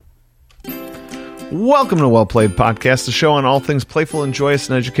Welcome to Well Played Podcast, the show on all things playful and joyous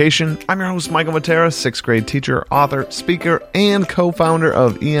in education. I'm your host, Michael Matera, 6th grade teacher, author, speaker, and co-founder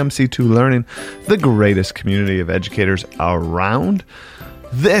of EMC2 Learning, the greatest community of educators around.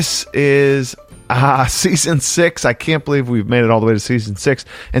 This is Season 6. I can't believe we've made it all the way to Season 6.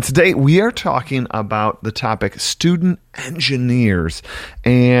 And today we are talking about the topic student engineers.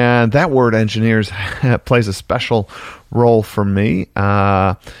 And that word engineers plays a special role for me.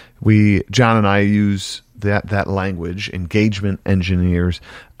 John and I use that language, engagement engineers,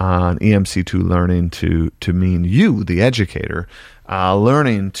 on EMC2 Learning to mean you, the educator,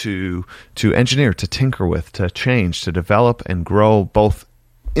 learning to engineer, to tinker with, to change, to develop and grow both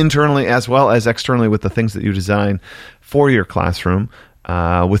internally as well as externally with the things that you design for your classroom,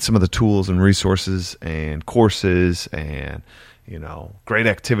 with some of the tools and resources and courses and, great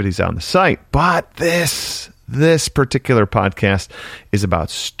activities on the site. But this particular podcast is about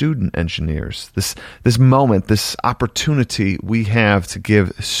student engineers. This moment, this opportunity we have to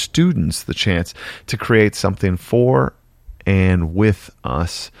give students the chance to create something for and with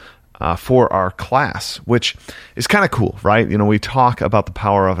us for our class, which is kind of cool, right? We talk about the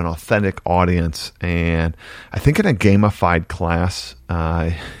power of an authentic audience, and I think in a gamified class,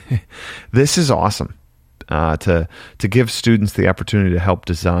 this is awesome. To give students the opportunity to help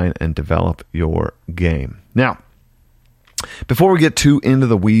design and develop your game. Now, before we get too into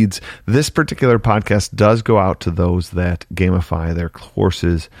the weeds, this particular podcast does go out to those that gamify their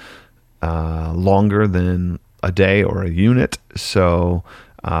courses longer than a day or a unit. So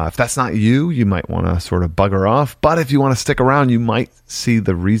if that's not you, you might want to sort of bugger off. But if you want to stick around, you might see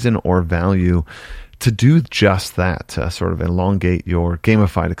the reason or value to do just that, to sort of elongate your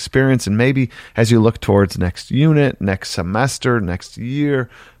gamified experience. And maybe as you look towards next unit, next semester, next year,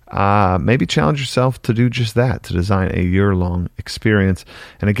 maybe challenge yourself to do just that, to design a year-long experience.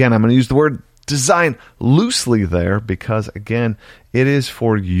 And again, I'm going to use the word design loosely there because, again, it is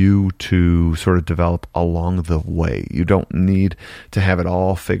for you to sort of develop along the way. You don't need to have it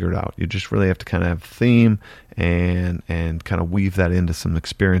all figured out. You just really have to kind of have theme and kind of weave that into some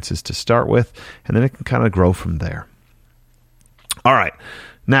experiences to start with, and then it can kind of grow from there. All right.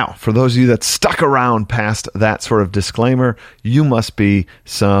 Now, for those of you that stuck around past that sort of disclaimer, you must be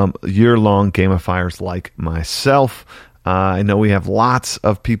some year-long gamifiers like myself. I know we have lots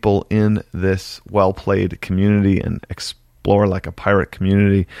of people in this well-played community and Explore Like a Pirate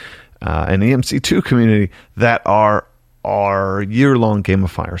community and EMC2 community that are year-long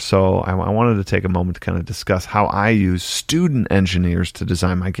gamifiers. So I wanted to take a moment to kind of discuss how I use student engineers to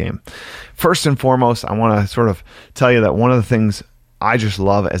design my game. First and foremost, I want to sort of tell you that one of the things I just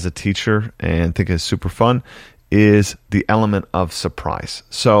love as a teacher and think is super fun is the element of surprise.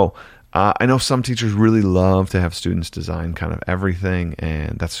 So I know some teachers really love to have students design kind of everything,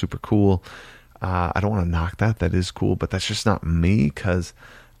 and that's super cool. I don't want to knock that. That is cool, but that's just not me because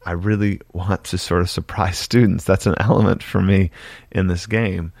I really want to sort of surprise students. That's an element for me in this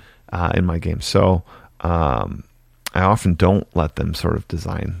game, in my game. So I often don't let them sort of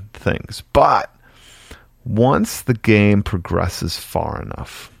design things. But once the game progresses far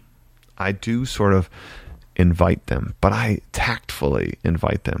enough, I do sort of invite them, but I tactfully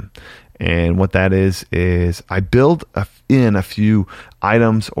invite them. And what that is I build in a few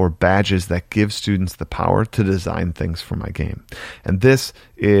items or badges that give students the power to design things for my game. And this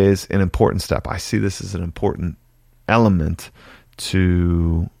is an important step. I see this as an important element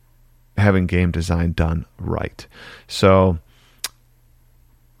to having game design done right. So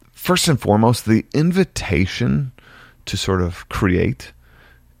first and foremost, the invitation to sort of create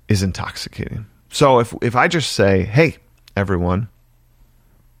is intoxicating. So if I just say, hey, everyone,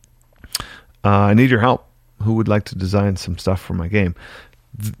 I need your help. Who would like to design some stuff for my game?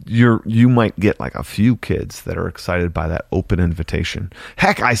 You might get like a few kids that are excited by that open invitation.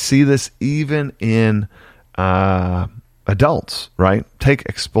 Heck, I see this even in adults, right? Take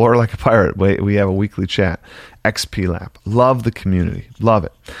Explore Like a Pirate. We have a weekly chat. XP Lab. Love the community. Love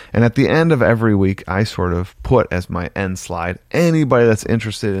it. And at the end of every week, I sort of put as my end slide, anybody that's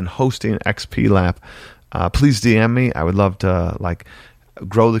interested in hosting XP Lab, please DM me. I would love to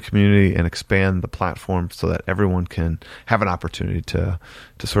grow the community and expand the platform so that everyone can have an opportunity to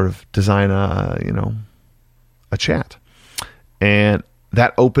sort of design a chat. And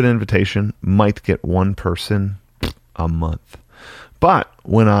that open invitation might get one person a month. But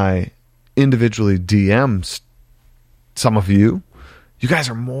when I individually DM some of you, you guys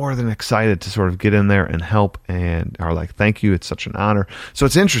are more than excited to sort of get in there and help and are like, thank you, it's such an honor. So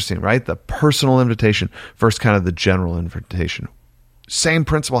it's interesting, right? The personal invitation versus kind of the general invitation. Same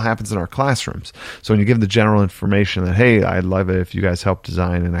principle happens in our classrooms. So when you give the general information that, hey, I'd love it if you guys help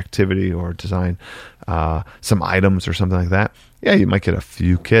design an activity or design some items or something like that, yeah, you might get a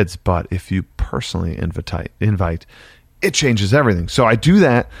few kids, but if you personally invite, it changes everything. So I do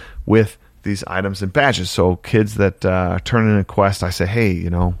that with these items and badges. So kids that turn in a quest, I say, hey,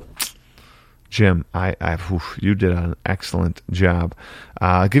 Jim, you did an excellent job.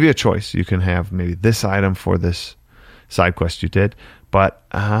 I'll give you a choice. You can have maybe this item for this side quest you did, but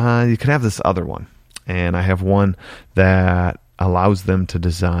you can have this other one. And I have one that allows them to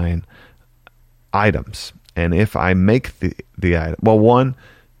design items. And if I make the item, well, one,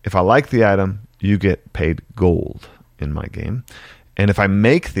 if I like the item, you get paid gold in my game. And if I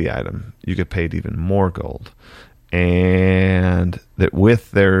make the item, you get paid even more gold. And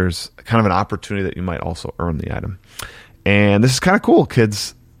there's kind of an opportunity that you might also earn the item. And this is kind of cool.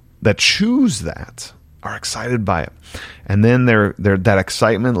 Kids that choose that are excited by it. And then that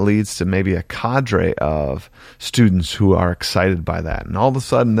excitement leads to maybe a cadre of students who are excited by that. And all of a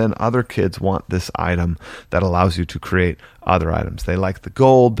sudden, then other kids want this item that allows you to create other items. They like the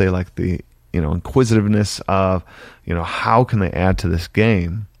gold. They like the inquisitiveness of, how can they add to this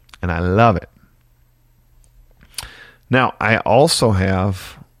game? And I love it. Now, I also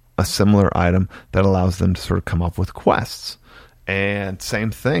have a similar item that allows them to sort of come up with quests. And same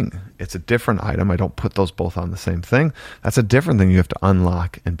thing. It's a different item. I don't put those both on the same thing. That's a different thing you have to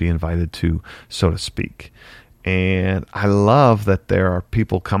unlock and be invited to, so to speak. And I love that there are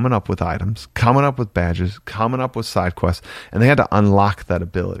people coming up with items, coming up with badges, coming up with side quests, and they had to unlock that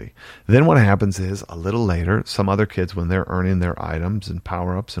ability. Then what happens is, a little later, some other kids, when they're earning their items and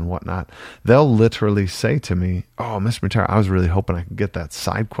power-ups and whatnot, they'll literally say to me, oh, Mr. Matera, I was really hoping I could get that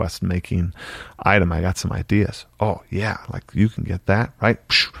side quest making item. I got some ideas. Oh, yeah, like you can get that, right?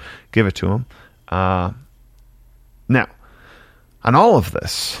 Give it to them. Now, on all of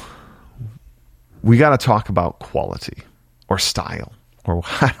this, we got to talk about quality or style, or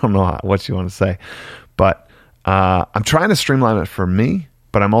I don't know what you want to say, but I'm trying to streamline it for me,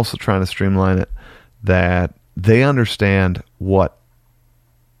 but I'm also trying to streamline it that they understand what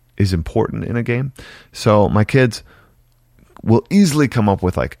is important in a game. So my kids will easily come up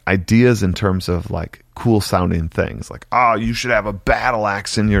with like ideas in terms of like cool sounding things, like, oh, you should have a battle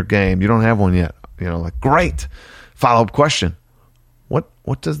axe in your game. You don't have one yet. Like, great. Follow-up question.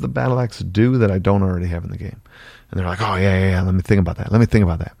 What does the battle axe do that I don't already have in the game? And they're like, oh, yeah, let me think about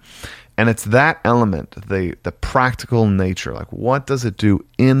that. And it's that element, the practical nature, like what does it do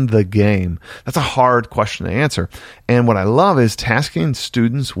in the game? That's a hard question to answer. And what I love is tasking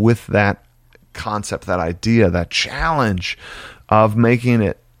students with that concept, that idea, that challenge of making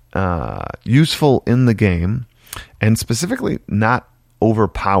it useful in the game, and specifically not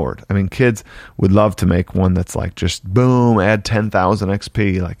overpowered. I mean, kids would love to make one that's like just boom, add 10,000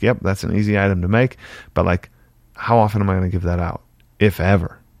 XP. Like, yep, that's an easy item to make. But like, how often am I going to give that out? If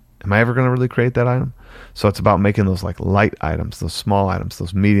ever. Am I ever going to really create that item? So it's about making those like light items, those small items,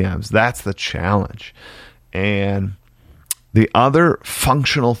 those medium items. That's the challenge. And the other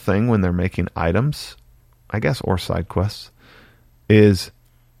functional thing when they're making items, I guess, or side quests, is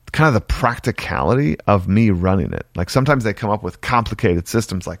kind of the practicality of me running it. Like sometimes they come up with complicated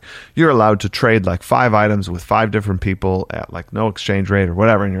systems, like you're allowed to trade like 5 items with 5 different people at like no exchange rate or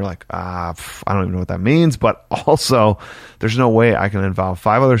whatever. And you're like, I don't even know what that means. But also there's no way I can involve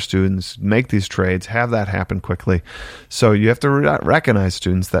 5 other students, make these trades, have that happen quickly. So you have to recognize,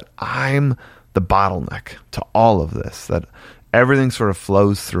 students, that I'm the bottleneck to all of this, that everything sort of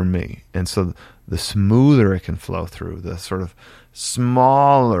flows through me. And so the smoother it can flow through, the sort of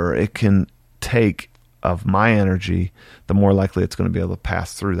smaller it can take of my energy, the more likely it's going to be able to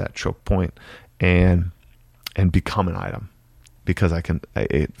pass through that choke point and become an item, because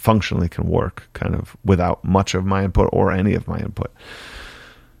it functionally can work kind of without much of my input or any of my input.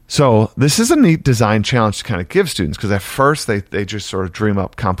 So this is a neat design challenge to kind of give students, because at first they just sort of dream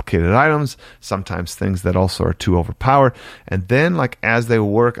up complicated items, sometimes things that also are too overpowered. And then like as they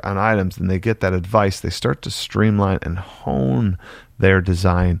work on items and they get that advice, they start to streamline and hone their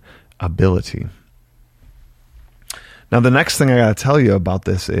design ability. Now, the next thing I got to tell you about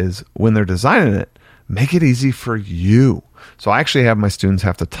this is when they're designing it, make it easy for you. So I actually have my students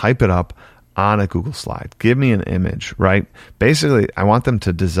have to type it up on a Google slide. Give me an image, right? Basically, I want them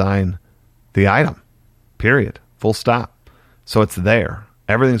to design the item, period, full stop. So it's there.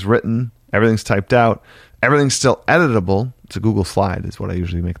 Everything's written, everything's typed out, everything's still editable. It's a Google slide is what I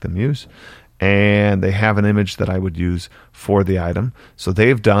usually make them use. and they have an image that I would use for the item. So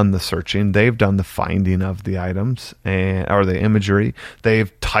they've done the searching, they've done the finding of the items or the imagery,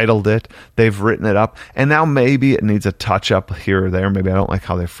 they've titled it, they've written it up, and now maybe it needs a touch up here or there. Maybe I don't like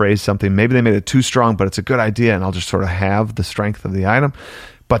how they phrase something. Maybe they made it too strong, but it's a good idea, and I'll just sort of have the strength of the item.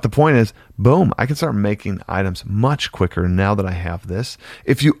 But the point is, boom, I can start making items much quicker now that I have this.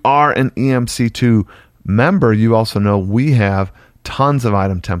 If you are an EMC2 member, you also know we have tons of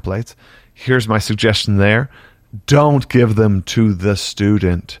item templates. Here's my suggestion there. Don't give them to the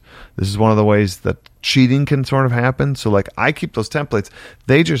student. This is one of the ways that cheating can sort of happen. So like I keep those templates.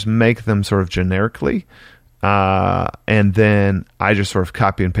 They just make them sort of generically. And then I just sort of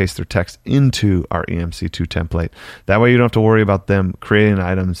copy and paste their text into our EMC2 template. That way you don't have to worry about them creating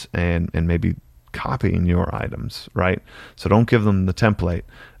items and maybe copying your items, right? So don't give them the template.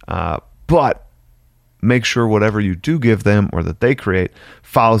 But make sure whatever you do give them or that they create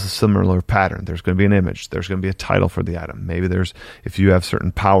follows a similar pattern. There's going to be an image. There's going to be a title for the item. Maybe if you have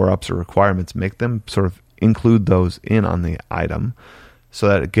certain power-ups or requirements, make them sort of include those in on the item so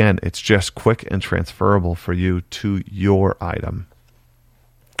that, again, it's just quick and transferable for you to your item.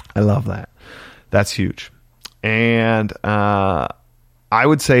 I love that. That's huge. And I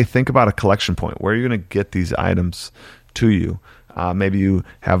would say think about a collection point. Where are you going to get these items to you? Maybe you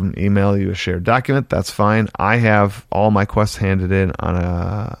have them email you a shared document. That's fine. I have all my quests handed in on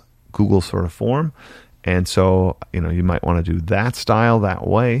a Google sort of form. And so, you might want to do that style that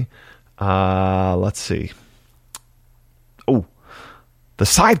way. Let's see. Oh, the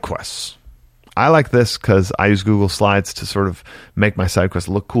side quests. I like this because I use Google Slides to sort of make my side quests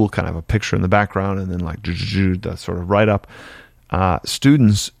look cool, kind of a picture in the background and then like the sort of write up.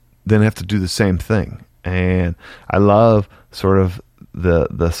 Students then have to do the same thing. And I love sort of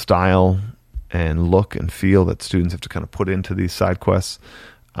the style and look and feel that students have to kind of put into these side quests.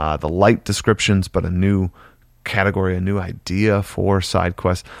 The light descriptions, but a new category, a new idea for side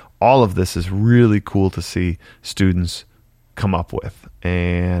quests. All of this is really cool to see students come up with.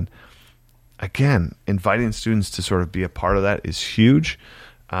 And again, inviting students to sort of be a part of that is huge.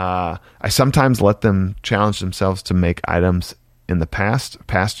 I sometimes let them challenge themselves to make items in the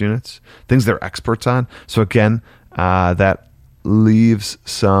past units, things they're experts on. So again, that leaves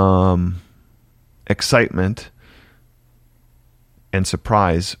some excitement and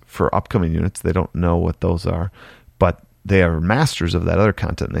surprise for upcoming units. They don't know what those are, but they are masters of that other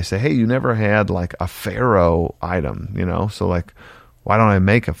content. And they say, hey, you never had like a Pharaoh item, so like, why don't I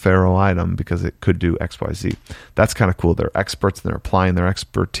make a Pharaoh item? Because it could do X, Y, Z. That's kind of cool. They're experts and they're applying their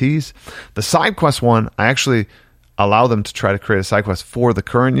expertise. The side quest one, I actually allow them to try to create a side quest for the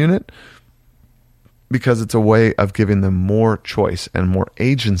current unit because it's a way of giving them more choice and more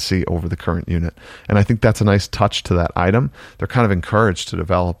agency over the current unit. And I think that's a nice touch to that item. They're kind of encouraged to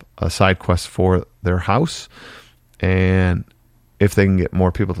develop a side quest for their house. And if they can get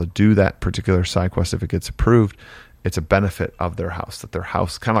more people to do that particular side quest, if it gets approved, it's a benefit of their house, that their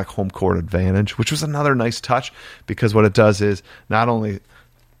house, kind of like home court advantage, which was another nice touch because what it does is not only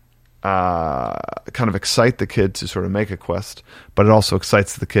kind of excite the kid to sort of make a quest, but it also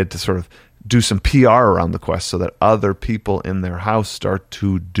excites the kid to sort of do some PR around the quest so that other people in their house start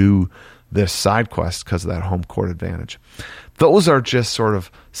to do this side quest because of that home court advantage. Those are just sort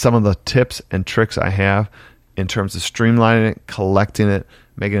of some of the tips and tricks I have in terms of streamlining it, collecting it,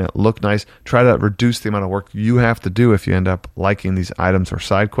 making it look nice. Try to reduce the amount of work you have to do if you end up liking these items or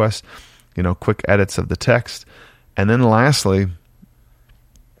side quests, quick edits of the text. And then lastly,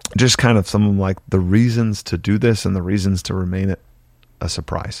 just kind of some of like the reasons to do this and the reasons to remain a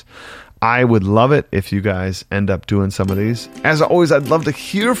surprise. I would love it if you guys end up doing some of these. As always, I'd love to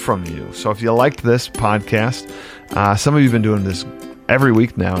hear from you. So if you liked this podcast, some of you have been doing this every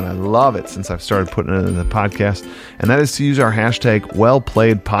week now, and I love it since I've started putting it in the podcast, and that is to use our hashtag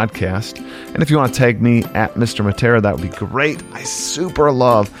WellPlayedPodcast. And if you want to tag me at Mr. Matera, that would be great. I super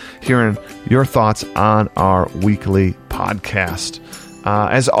love hearing your thoughts on our weekly podcast.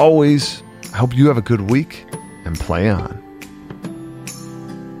 As always, I hope you have a good week and play on.